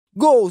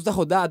Gols da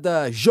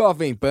rodada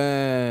Jovem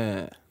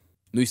Pan.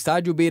 No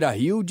estádio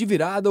Beira-Rio, de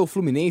virada, o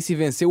Fluminense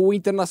venceu o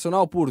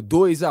Internacional por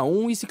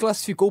 2-1 e se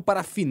classificou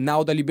para a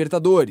final da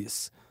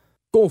Libertadores.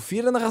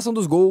 Confira a narração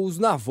dos gols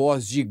na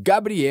voz de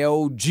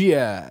Gabriel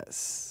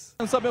Dias.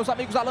 Meus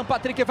amigos, Alan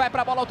Patrick vai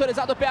pra bola,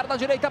 autorizado, perna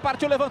direita,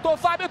 partiu, levantou,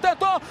 Fábio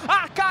tentou,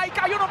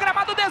 caiu no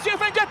gramado, desvio,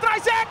 vem de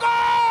trás, é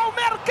gol!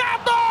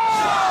 Mercado!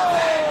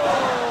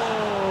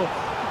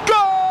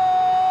 Gol!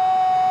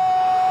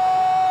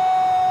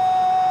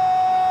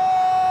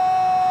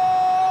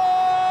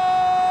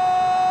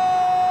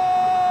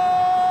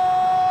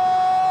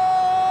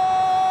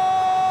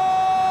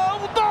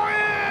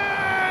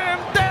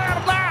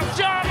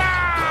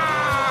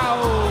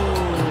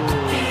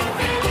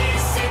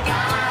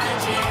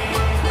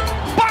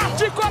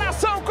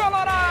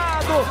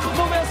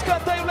 No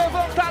escanteio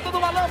levantado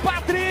do Alan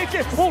Patrick,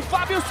 o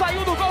Fábio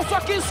saiu do gol, só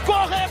que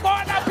escorregou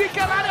na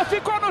pequena área,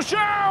 ficou no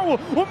chão.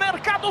 O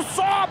Mercado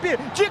sobe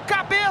de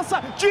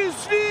cabeça,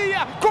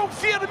 desvia com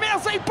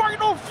firmeza e põe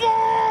no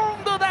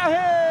fundo da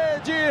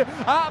rede.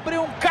 Abre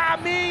um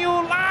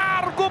caminho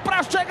largo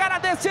para chegar à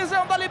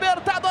decisão da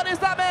Libertadores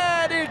da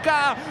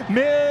América.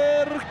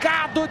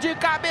 Mercado de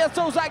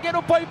cabeça, o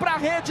zagueiro põe para a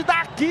rede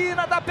da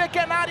quina da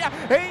pequena área,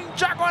 em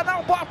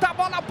diagonal, bota a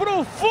bola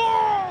pro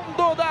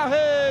fundo da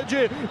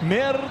rede.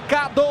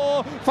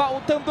 Mercado,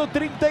 faltando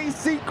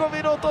 35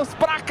 minutos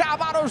para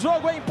acabar o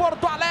jogo em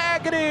Porto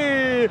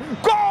Alegre.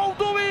 Gol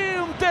do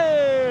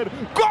Inter,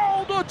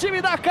 gol do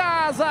time da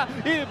casa.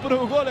 E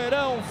pro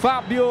goleirão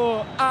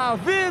Fábio, a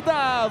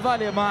vida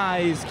vale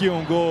mais que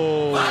um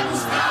gol.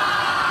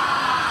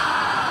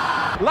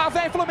 Lá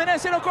vem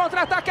Fluminense no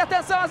contra-ataque,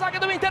 atenção, a zaga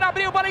do Inter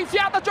abriu, bola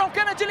enfiada, John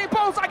Kennedy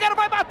limpou, o zagueiro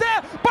vai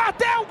bater,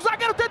 bateu, o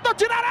zagueiro tentou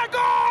tirar, é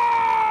gol!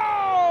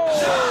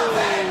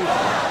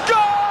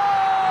 Gol!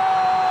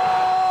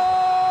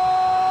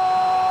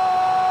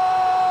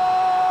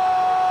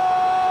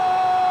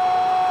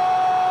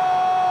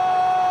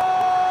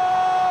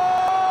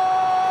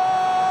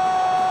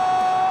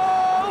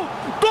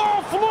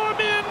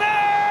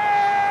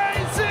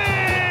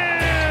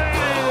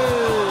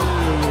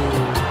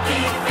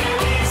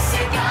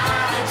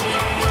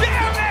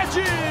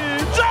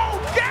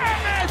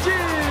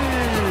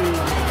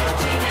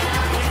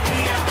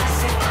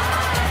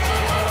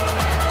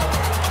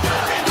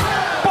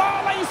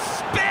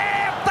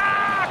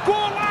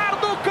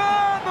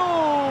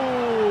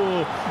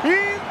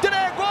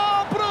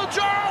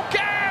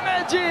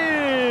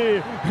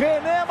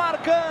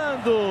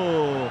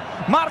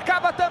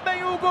 Marcava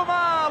também o Hugo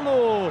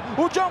Malo.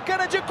 O John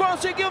Kennedy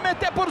conseguiu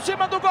meter por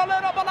cima do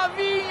goleiro. A bola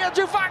vinha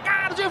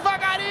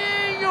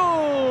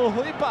devagarinho.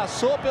 E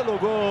passou pelo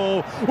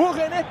gol. O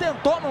René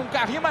tentou num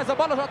carrinho, mas a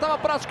bola já estava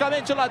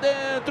praticamente lá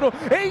dentro.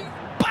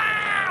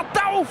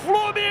 Empata o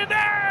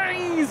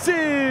Fluminense.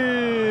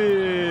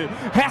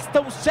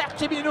 Restam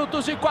 7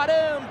 minutos e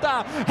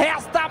 40.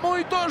 Resta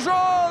muito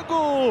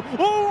jogo.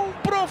 Um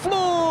pro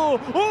Flu,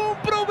 um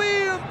pro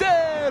Inter.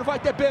 Vai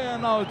ter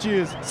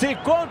pênaltis. Se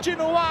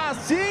continuar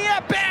assim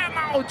é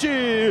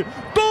pênalti.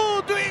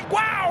 Tudo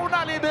igual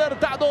na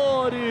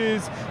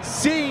Libertadores.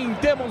 Sim,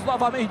 temos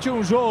novamente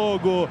um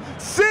jogo.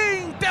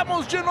 Sim,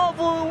 temos de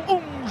novo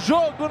um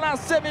jogo na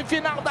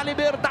semifinal da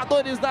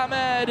Libertadores da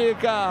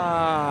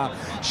América.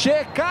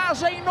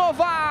 Checagem no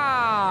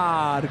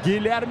VAR.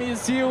 Guilherme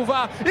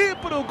Silva e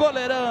pro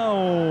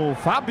goleirão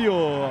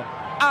Fábio.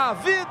 A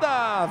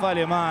vida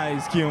vale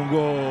mais que um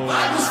gol.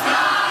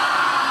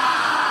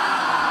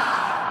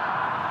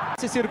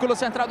 Círculo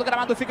central do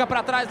gramado, fica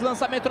para trás,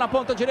 lançamento na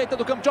ponta direita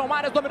do campo, John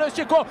Marius dominou,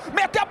 esticou,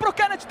 meteu pro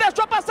Kennedy,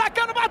 deixou passar,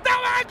 Cano bateu,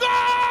 é gol!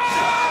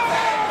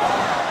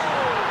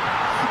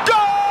 Gol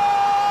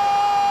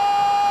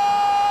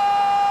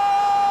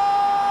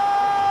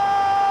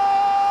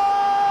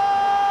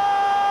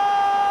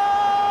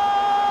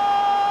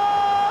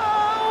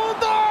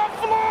do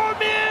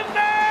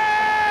Fluminense!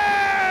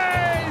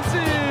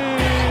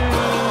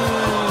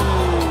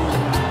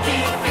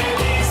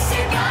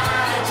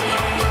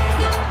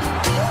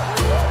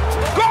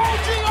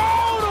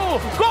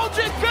 Gol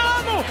de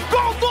Cano,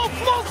 gol do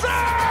Flusão!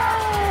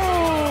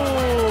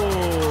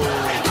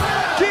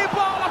 Que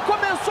bola,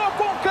 começou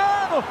com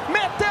Cano,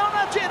 meteu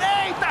na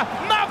direita,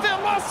 na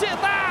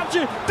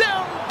velocidade,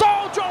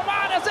 tentou o John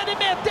Marius, ele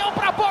meteu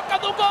pra boca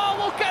do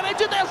gol, o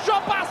Kennedy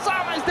deixou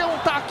passar, mas deu um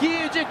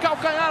taquinho de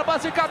calcanhar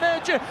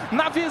basicamente,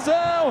 na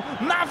visão,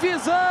 na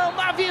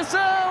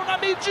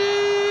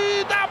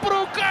medida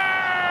pro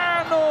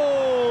Cano!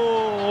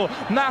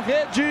 Na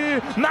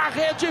rede,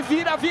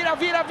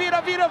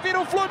 vira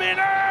o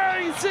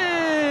Fluminense!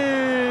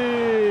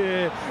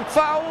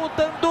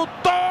 Faltando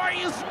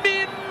 2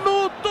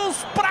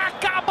 minutos para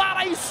acabar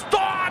a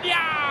história!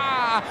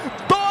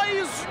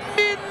 2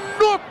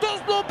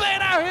 minutos no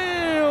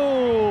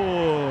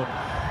Beira-Rio!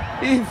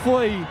 E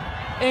foi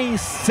em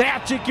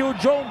 7 que o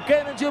John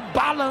Kennedy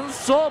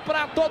balançou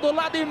para todo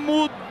lado e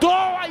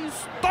mudou a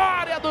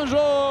história do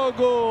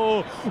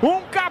jogo.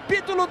 Um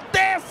capítulo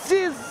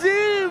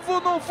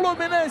decisivo no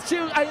Fluminense,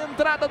 a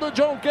entrada do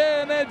John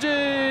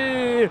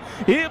Kennedy.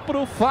 E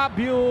pro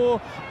Fábio,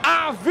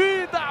 a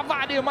vida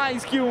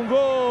mais que um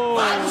gol.